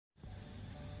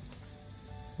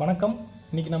வணக்கம்.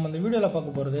 இன்னைக்கு நம்ம இந்த வீடியோவில்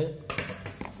பார்க்க போகிறது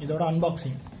இதோட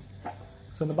அன்பாக்சிங்.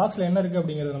 ஸோ இந்த பாக்ஸில் என்ன இருக்குது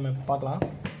அப்படிங்கிறத நம்ம இப்போ பார்க்கலாம்.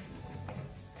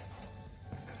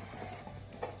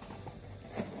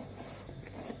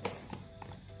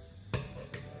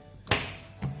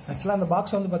 ஆக்சுவலாக அந்த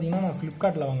பாக்ஸ் வந்து பார்த்தீங்கன்னா நான்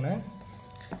ஃப்ளிப்கார்ட்டில் வாங்கினேன்.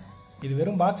 இது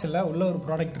வெறும் பாக்ஸ் இல்லை, உள்ள ஒரு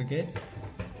ப்ராடக்ட் இருக்குது.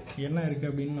 என்ன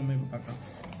இருக்குது அப்படின்னு நம்ம இப்போ பார்க்கலாம்.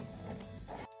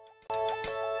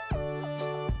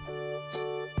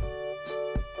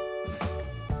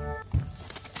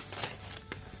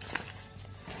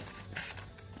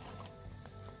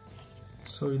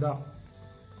 ஸோ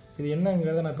இது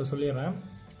என்னங்கிறத நான் இப்போ சொல்லிடுறேன்.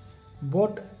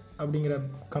 boAt அப்படிங்கிற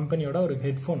கம்பெனியோட ஒரு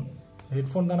ஹெட்ஃபோன்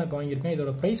தான் நான் இப்போ வாங்கியிருக்கேன்.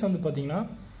 இதோட ப்ரைஸ் வந்து பார்த்தீங்கன்னா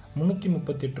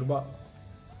 338 ரூபா.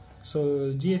 ஸோ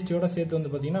ஜிஎஸ்டியோட சேர்த்து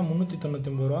வந்து பார்த்தீங்கன்னா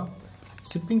 399 ரூபா.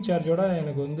 ஷிப்பிங் சார்ஜோட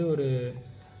எனக்கு வந்து ஒரு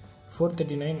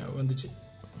 439 வந்துச்சு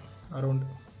அரௌண்ட்.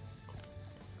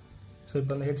 ஸோ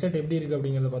இப்போ அந்த ஹெட்செட் எப்படி இருக்குது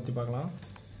அப்படிங்கிறத பார்த்து பார்க்கலாம்.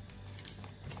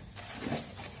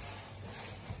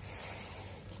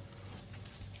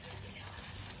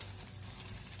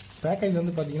 பேக்கேஜ்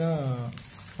வந்து பார்த்தீங்கன்னா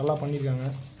நல்லா பண்ணியிருக்காங்க.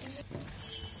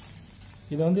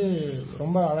 இதை வந்து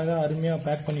ரொம்ப அழகாக அருமையாக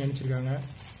பேக் பண்ணி அனுப்பிச்சிருக்காங்க,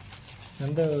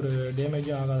 எந்த ஒரு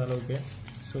டேமேஜும் ஆகாத அளவுக்கு.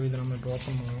 ஸோ இதை நம்ம இப்போ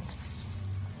ஓப்பன் பண்ணுவோம்.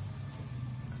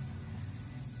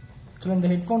 ஆக்சுவலாக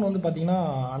இந்த ஹெட்ஃபோன் வந்து பார்த்தீங்கன்னா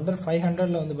அண்டர்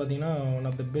 500 வந்து பார்த்தீங்கன்னா one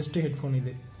of the best headphone.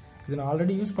 இது நான்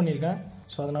ஆல்ரெடி யூஸ் பண்ணியிருக்கேன்.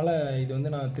 ஸோ அதனால் இது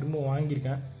வந்து நான் திரும்ப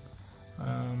வாங்கியிருக்கேன்.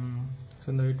 ஸோ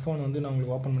இந்த ஹெட்ஃபோன் வந்து நான்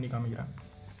உங்களுக்கு ஓப்பன் பண்ணி காமிக்கிறேன்.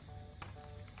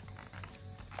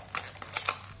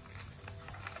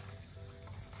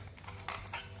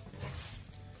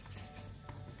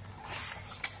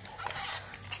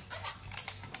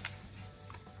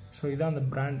 ஸோ இதான் அந்த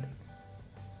brand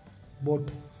boAt.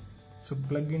 So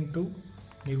plug in to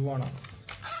nirvana.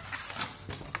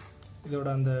 இதோட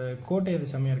அந்த கோட்டை இது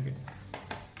செம்மையாக இருக்குது.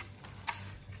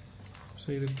 ஸோ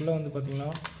இதுக்குள்ளே வந்து பார்த்தீங்கன்னா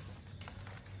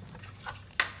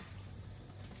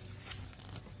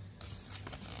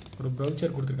ஒரு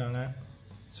ப்ரௌச்சர் கொடுத்துருக்காங்க.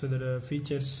 ஸோ இதோட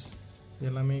ஃபீச்சர்ஸ்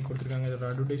எல்லாமே கொடுத்துருக்காங்க. இதோட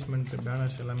அட்வர்டைஸ்மெண்ட்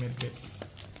பேனர்ஸ் எல்லாமே இருக்குது.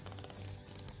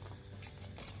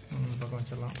 பக்கம்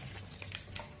வச்சிடலாம்.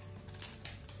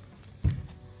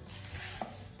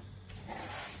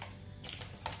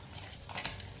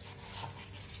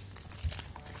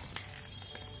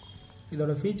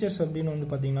 இதோட ஃபீச்சர்ஸ் அப்படின்னு வந்து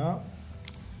பார்த்தீங்கன்னா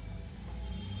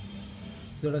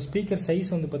இதோட ஸ்பீக்கர் சைஸ்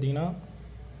வந்து பார்த்தீங்கன்னா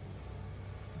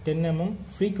 10 mm.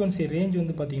 ஃப்ரீக்வன்சி ரேஞ்ச்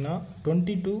வந்து பார்த்தீங்கன்னா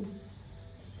 20 to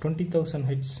 20,000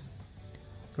 ஹெட்ஸ்.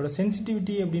 இதோட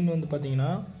சென்சிட்டிவிட்டி அப்படின்னு வந்து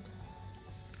பார்த்தீங்கன்னா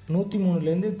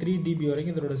 103லேருந்து 3 dB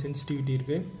வரைக்கும் இதோட சென்சிட்டிவிட்டி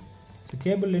இருக்குது. ஸோ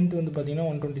கேபிள் லென்த் வந்து பார்த்தீங்கன்னா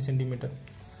 120 சென்டிமீட்டர்.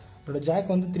 இதோட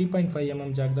ஜாக் வந்து 3.5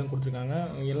 mm ஜாக் தான் கொடுத்துருக்காங்க.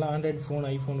 எல்லா ஆண்ட்ராய்டு ஃபோன்,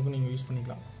 ஐஃபோனுக்கும் நீங்கள் யூஸ்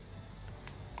பண்ணிக்கலாம்.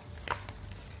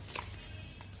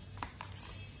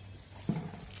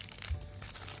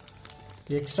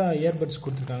 எக்ஸ்ட்ரா இயர்பட்ஸ்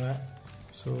கொடுத்துருக்காங்க.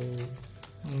 ஸோ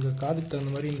உங்கள் காதுக்கு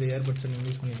தகுந்த மாதிரி இந்த இயர்பட்ஸை நீங்கள்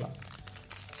யூஸ் பண்ணிக்கலாம்.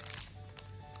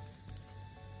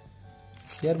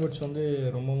 இயர்பட்ஸ் வந்து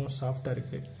ரொம்பவும் சாஃப்டாக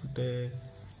இருக்குது. பட்டு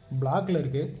பிளாக்ல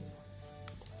இருக்குது.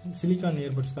 சிலிக்கான்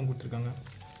இயர்பட்ஸ் தான் கொடுத்துருக்காங்க.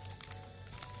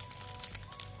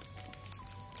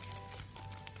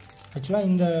 ஆக்சுவலாக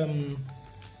இந்த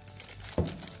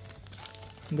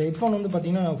ஹெட்ஃபோன் வந்து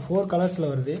பார்த்தீங்கன்னா 4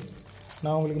 கலர்ஸில் வருது.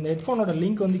 நான் உங்களுக்கு இந்த ஹெட்ஃபோனோட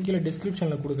லிங்க் வந்து கீழே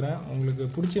டிஸ்கிரிப்ஷனில் கொடுக்குறேன். உங்களுக்கு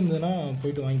பிடிச்சிருந்ததுன்னா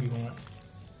போயிட்டு வாங்கிக்கோங்க.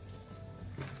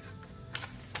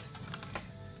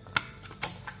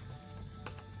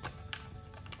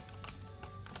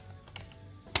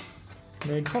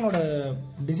 இந்த ஹெட்ஃபோனோட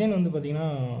டிசைன் வந்து பார்த்தீங்கன்னா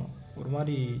ஒரு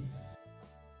மாதிரி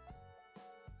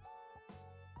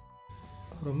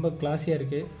ரொம்ப கிளாஸியாக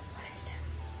இருக்குது.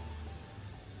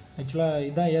 ஆக்சுவலாக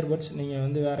இதுதான் இயர்பட்ஸ். நீங்கள்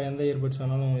வந்து வேறு எந்த இயர்பட்ஸ்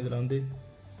வேணாலும் இதில் வந்து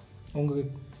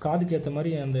உங்கள் காதுக்கு ஏற்ற மாதிரி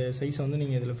அந்த சைஸை வந்து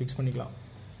நீங்கள் இதில் ஃபிக்ஸ் பண்ணிக்கலாம்.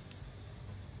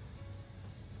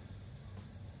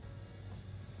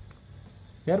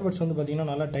 இயர்பட்ஸ் வந்து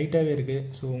பார்த்திங்கன்னா நல்லா டைட்டாகவே இருக்குது.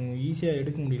 ஸோ ஈஸியாக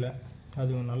எடுக்க முடியல.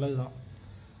 அது நல்லது தான்.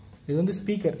 இது வந்து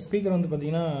ஸ்பீக்கர் வந்து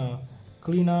பார்த்திங்கன்னா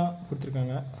க்ளீனாக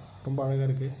கொடுத்துருக்காங்க. ரொம்ப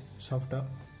அழகாக இருக்குது, சாஃப்டாக.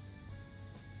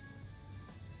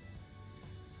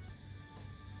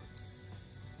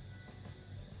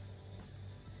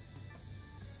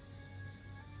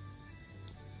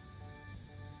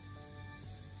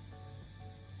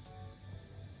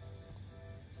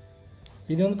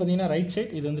 இது வந்து பார்த்தீங்கன்னா ரைட்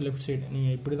சைடு, இது வந்து லெஃப்ட் சைடு.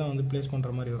 நீங்கள் இப்படி தான் வந்து ப்ளேஸ்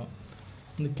பண்ணுற மாதிரி வரும்.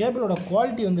 இந்த கேபிளோட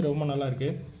குவாலிட்டி வந்து ரொம்ப நல்லா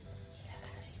இருக்குது.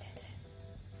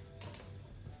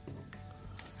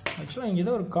 ஆக்சுவலாக இங்கே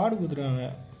ஏதோ ஒரு கார்டு கொடுத்துருக்காங்க.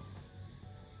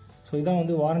 ஸோ இதான்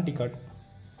வந்து வாரண்டி கார்டு.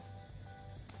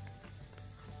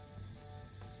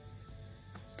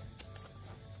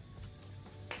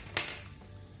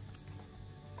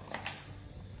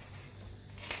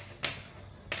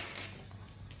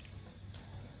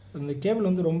 இந்த கேபிள்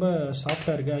வந்து ரொம்ப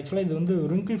சாஃப்டாக இருக்குது. ஆக்சுவலாக இது வந்து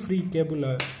ரிங்கிள் ஃப்ரீ கேபிள்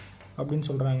அப்படின்னு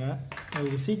சொல்கிறாங்க.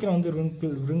 அது சீக்கிரம் வந்து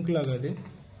ரிங்கிள் ஆகாது.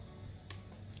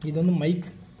 இது வந்து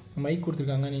மைக்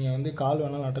கொடுத்துருக்காங்க. நீங்கள் வந்து கால்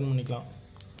வேணாலும் அட்டன் பண்ணிக்கலாம்.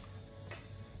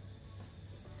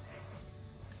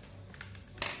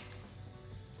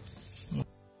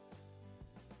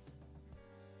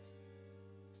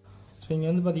 ஸோ இங்கே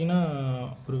வந்து பார்த்தீங்கன்னா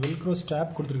ஒரு வெல்க்ரோ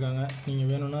ஸ்ட்ராப் கொடுத்துருக்காங்க. நீங்கள்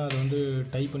வேணும்னா அதை வந்து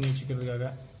டைப் பண்ணி வச்சுக்கிறதுக்காக.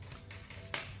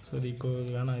 ஸோ இது இப்போ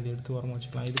வேணாம், இது எடுத்து வரமா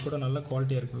வச்சுக்கலாம். இது கூட நல்ல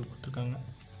குவாலிட்டியாக இருக்குது கொடுத்துருக்காங்க.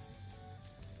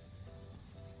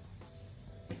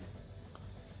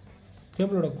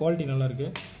 கேபிளோட குவாலிட்டி நல்லாயிருக்கு.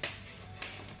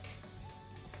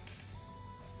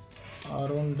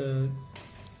 அரௌண்டு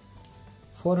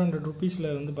 400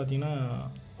 ருபீஸில் வந்து பார்த்தீங்கன்னா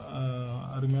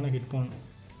அருமையான ஹெட்ஃபோன்.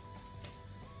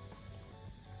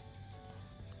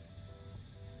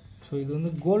 ஸோ இது வந்து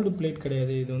கோல்டு பிளேட்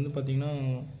கிடையாது. இது வந்து பார்த்தீங்கன்னா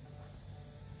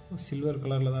சில்வர்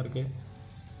கலரில் தான் இருக்குது.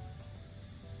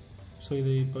 ஸோ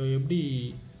இது இப்போ எப்படி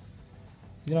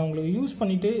இது நான் உங்களுக்கு யூஸ்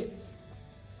பண்ணிவிட்டு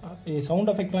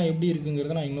சவுண்ட் எஃபெக்ட்லாம் எப்படி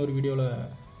இருக்குங்கிறத நான் இன்னொரு வீடியோவில்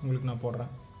உங்களுக்கு நான்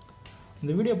போடுறேன்.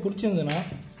 இந்த வீடியோ பிடிச்சிருந்ததுன்னா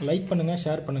லைக் பண்ணுங்கள்,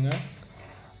 ஷேர் பண்ணுங்கள்.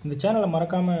 இந்த சேனலை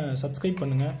மறக்காமல் சப்ஸ்கிரைப்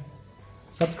பண்ணுங்கள்.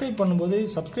 சப்ஸ்கிரைப் பண்ணும்போது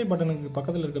சப்ஸ்கிரைப் பட்டனுக்கு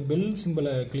பக்கத்தில் இருக்க பெல்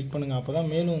சிம்பிளை கிளிக் பண்ணுங்கள். அப்போ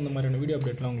தான் மேலும் இந்த மாதிரியான வீடியோ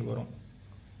அப்டேட்லாம் உங்களுக்கு வரும்.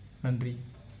 நன்றி.